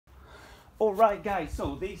Alright guys,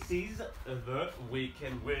 so this is the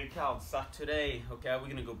weekend workout Saturday. Okay, we're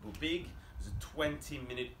gonna go big. It's a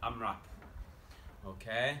 20-minute AMRAP.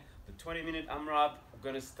 Okay, the 20-minute AMRAP, we're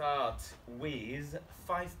gonna start with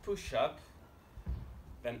 5 push-up,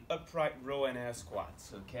 then upright row and air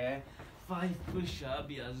squats. Okay, 5 push-up,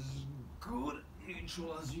 be as good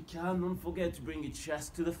neutral as you can. Don't forget to bring your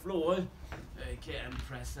chest to the floor. Okay, and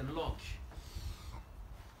press and lock.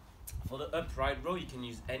 For the upright row, you can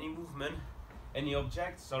use any movement, any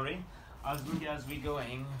object, sorry, as long as we're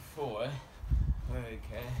going for,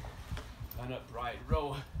 okay, an upright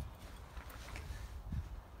row.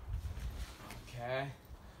 Okay,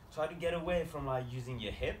 try to get away from like using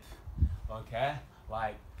your hip, okay,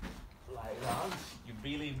 like that. You're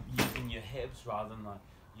really using your hips rather than like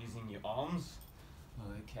using your arms.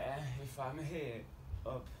 Okay, if I'm here,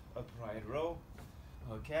 upright row,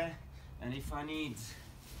 okay, and if I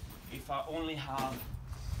only have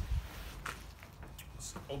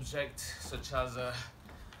object such as a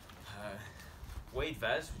weight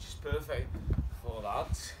vest, which is perfect for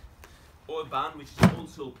that, or a band, which is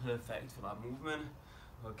also perfect for that movement.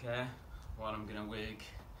 Okay, well, I'm gonna work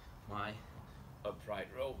my upright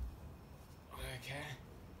row.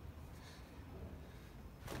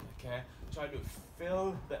 Okay, try to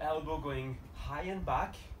feel the elbow going high and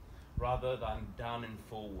back rather than down and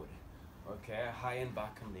forward. Okay, high and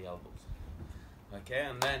back on the elbows. Okay,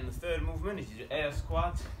 and then the third movement is your air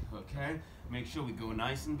squat. Okay, make sure we go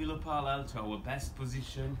nice and below parallel to our best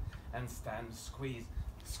position and stand, squeeze,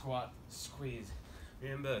 squat, squeeze.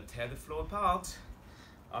 Remember, tear the floor apart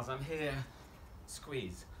as I'm here.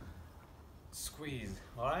 Squeeze, squeeze.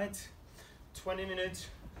 All right, 20 minutes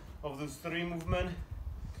of those 3 movements.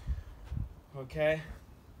 Okay,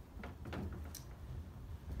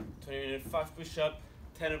 20 minutes, 5 push-up,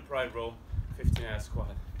 10 upright row, 15 air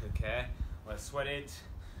squat. Okay, let's sweat it,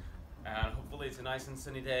 and hopefully it's a nice and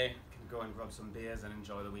sunny day. You can go and grab some beers and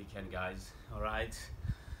enjoy the weekend, guys. All right,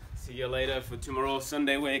 see you later for tomorrow's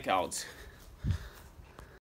Sunday workout.